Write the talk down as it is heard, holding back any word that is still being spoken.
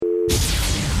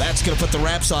That's going to put the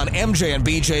wraps on MJ and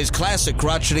BJ's classic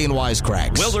crotchety and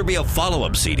wisecracks. Will there be a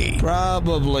follow-up CD?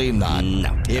 Probably not.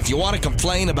 No. If you want to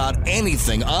complain about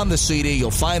anything on the CD, you'll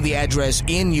find the address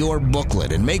in your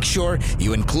booklet. And make sure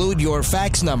you include your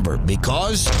fax number,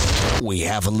 because we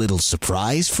have a little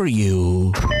surprise for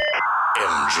you.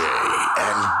 MJ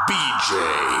and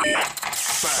BJ.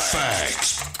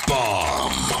 Fax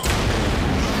Bomb.